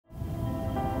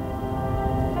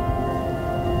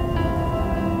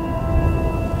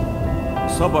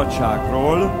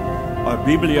szabadságról a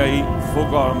bibliai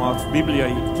fogalmat,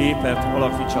 bibliai képet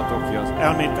alakítsatok ki az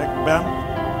elmétekben.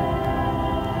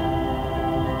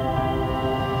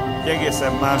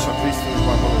 Egészen más a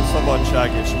Krisztusban való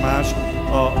szabadság, és más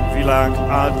a világ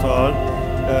által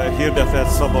hirdetett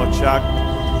szabadság.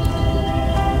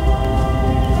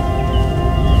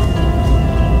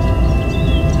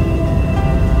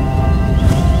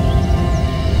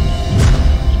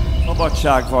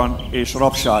 Szabadság van és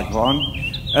rabság van,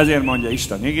 ezért mondja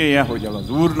Isten igéje, hogy az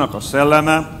Úrnak a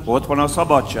Szelleme, ott van a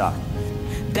szabadság.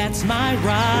 That's my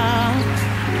rock,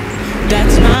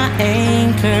 that's my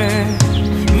anchor,